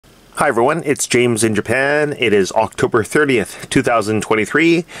Hi everyone, it's James in Japan. It is October 30th,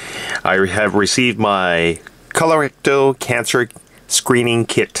 2023. I have received my colorectal cancer screening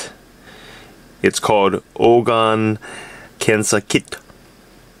kit. It's called Ogan Kensa Kit.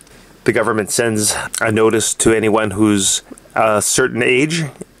 The government sends a notice to anyone who's a certain age,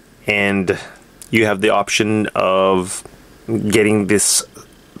 and you have the option of getting this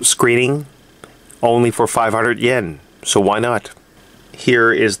screening only for 500 yen. So why not?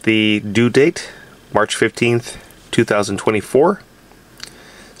 Here is the due date, March 15th, 2024.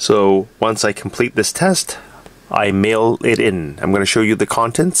 So once I complete this test, I mail it in. I'm going to show you the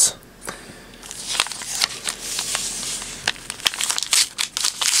contents.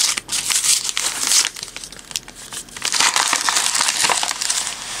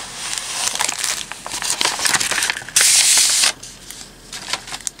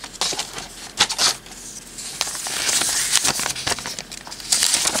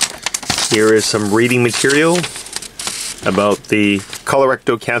 Here is some reading material about the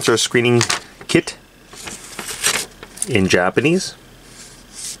colorectal cancer screening kit in Japanese.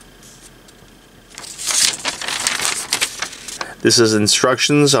 This is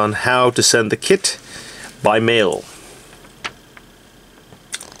instructions on how to send the kit by mail.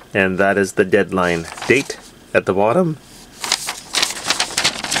 And that is the deadline date at the bottom.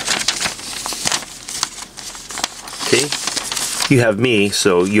 Okay. You have me,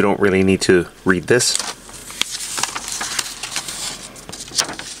 so you don't really need to read this.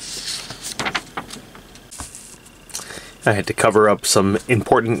 I had to cover up some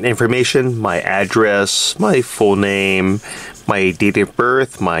important information, my address, my full name, my date of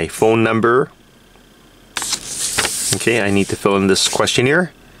birth, my phone number. Okay, I need to fill in this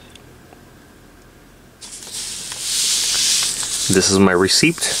questionnaire. This is my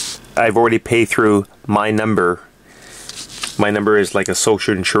receipt. I've already paid through my number. My number is like a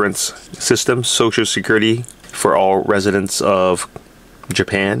social insurance system, social security for all residents of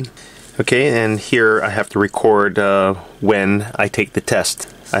Japan. Okay, and here I have to record when I take the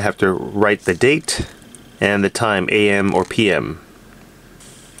test. I have to write the date and the time, AM or PM.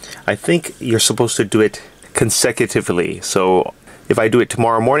 I think you're supposed to do it consecutively. So if I do it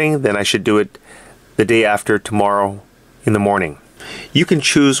tomorrow morning, then I should do it the day after tomorrow in the morning. You can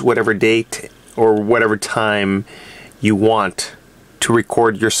choose whatever date or whatever time you want to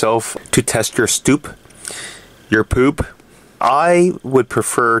record yourself to test your stoop, your poop. I would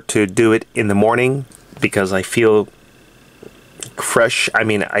prefer to do it in the morning because I feel fresh. I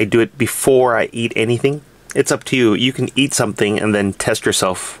mean, I do it before I eat anything. It's up to you. You can eat something and then test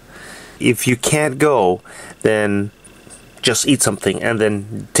yourself. If you can't go, then just eat something and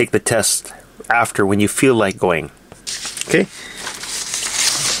then take the test after when you feel like going. Okay?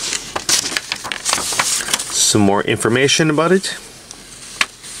 Some more information about it.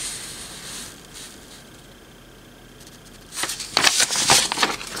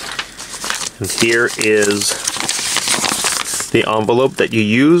 And here is the envelope that you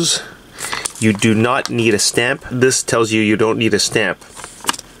use. You do not need a stamp. This tells you don't need a stamp.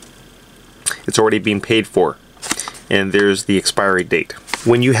 It's already been paid for. And there's the expiry date.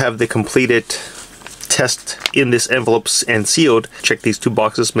 When you have the completed test in this envelope and sealed, check these two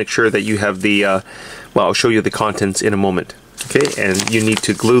boxes. Make sure that you have the well, I'll show you the contents in a moment. Okay, and you need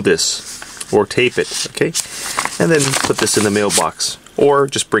to glue this or tape it. Okay, and then put this in the mailbox, or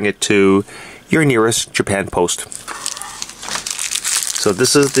just bring it to your nearest Japan Post. So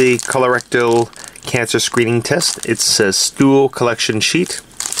this is the colorectal cancer screening test. It's a stool collection sheet.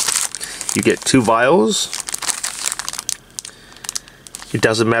 You get 2 vials. It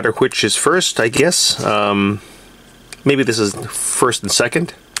doesn't matter which is first, I guess. Maybe this is first and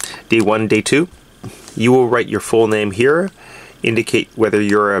second. Day 1, day 2. You will write your full name here, indicate whether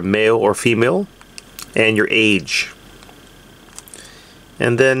you're a male or female, and your age.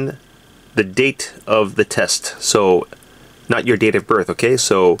 And then the date of the test. So, not your date of birth, okay?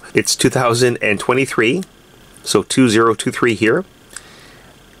 So, it's 2023, so 2023 here.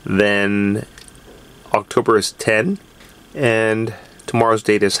 Then, October is 10, and tomorrow's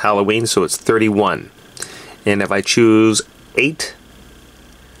date is Halloween, so it's 31. And if I choose 8,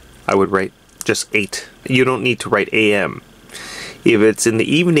 I would write just 8. You don't need to write AM. If it's in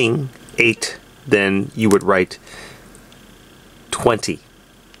the evening, 8, then you would write 20.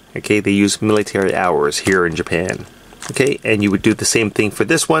 Okay, they use military hours here in Japan. Okay, and you would do the same thing for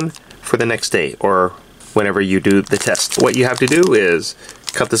this one for the next day or whenever you do the test. What you have to do is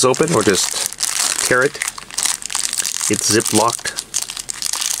cut this open or just tear it. It's zip locked.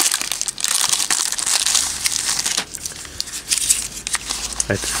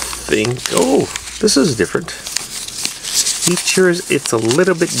 I think, oh, this is different. each year it's a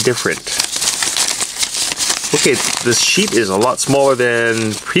little bit different. Okay, this sheet is a lot smaller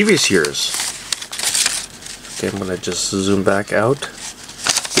than previous years. Okay, I'm gonna just zoom back out.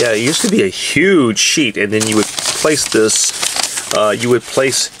 Yeah, it used to be a huge sheet, and then you would place this, you would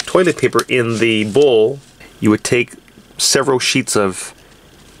place toilet paper in the bowl. You would take several sheets of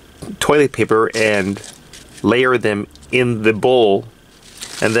toilet paper and layer them in the bowl,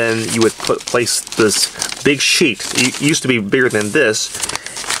 and then you would place this big sheet, it used to be bigger than this,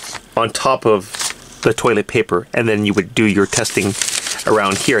 on top of the toilet paper, and then you would do your testing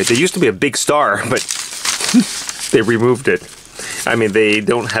around here. There used to be a big star, but they removed it. I mean, they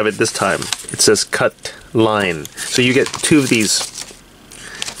don't have it this time. It says cut line. So you get 2 of these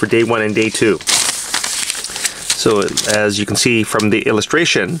for day 1 and day 2. So as you can see from the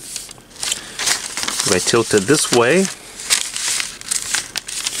illustration, if I tilt it this way,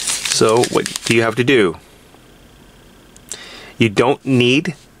 so what do you have to do? You don't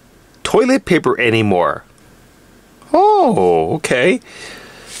need toilet paper anymore. Oh, okay.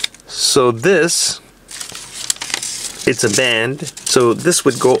 So this, it's a band, so this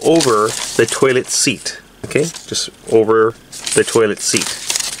would go over the toilet seat. Okay, just over the toilet seat,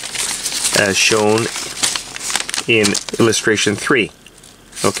 as shown in illustration 3.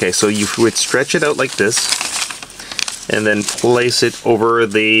 Okay, so you would stretch it out like this, and then place it over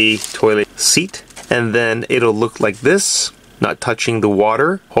the toilet seat, and then it'll look like this, not touching the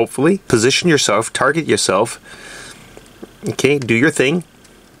water, hopefully. Position yourself, target yourself. Okay, do your thing.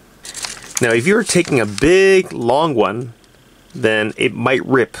 Now, if you're taking a big, long one, then it might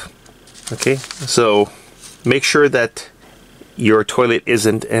rip. Okay, so make sure that your toilet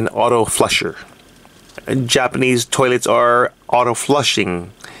isn't an auto flusher. Japanese toilets are auto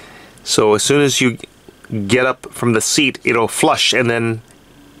flushing, so as soon as you get up from the seat, it'll flush, and then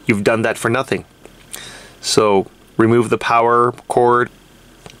you've done that for nothing. So remove the power cord,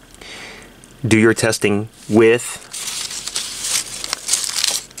 do your testing with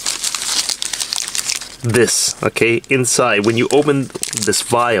this. Okay, inside, when you open this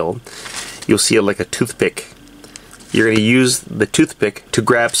vial, you'll see it like a toothpick. You're going to use the toothpick to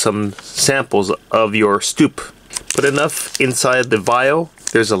grab some samples of your stoop. Put enough inside the vial.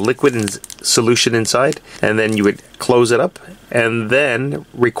 There's a liquid solution inside, and then you would close it up and then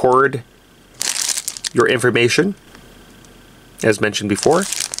record your information as mentioned before,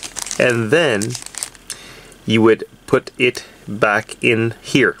 and then you would put it back in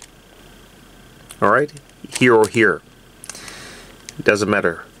here. Alright, here or here, it doesn't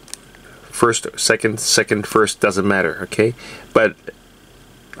matter. First, second, first, doesn't matter. Okay, but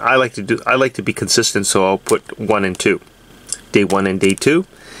I like to be consistent, so I'll put 1 and 2, day 1 and day 2,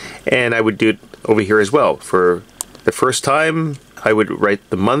 and I would do it over here as well. For the first time, I would write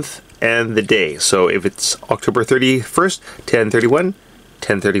the month and the day. So if it's October 31st, 10/31,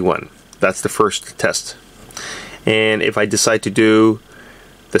 10/31. That's the first test. And if I decide to do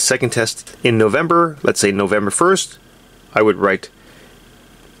the second test in November, let's say November 1st, I would write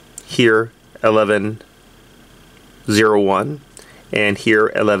here 11/01 and here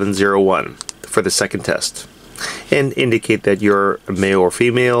 11/01 for the second test, and indicate that you're a male or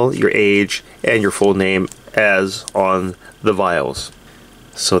female, your age, and your full name as on the vials.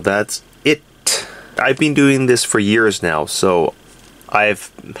 So that's it. I've been doing this for years now, so I've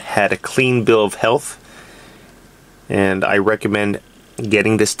had a clean bill of health, and I recommend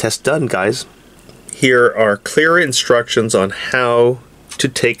getting this test done, guys. Here are clear instructions on how to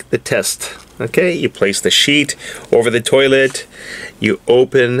take the test. Okay, you place the sheet over the toilet, you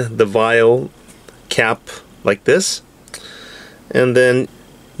open the vial cap like this, and then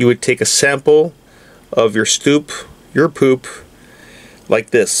you would take a sample of your stoop, your poop,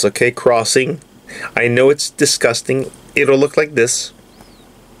 like this, okay, crossing. I know it's disgusting. It'll look like this.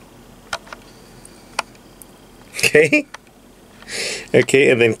 Okay? Okay,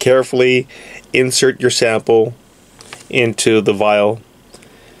 and then carefully insert your sample into the vial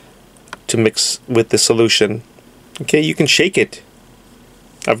to mix with the solution. Okay, you can shake it.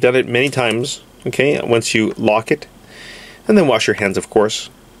 I've done it many times. Okay, once you lock it, and then wash your hands, of course.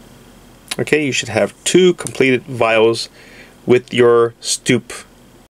 Okay, you should have 2 completed vials with your stoop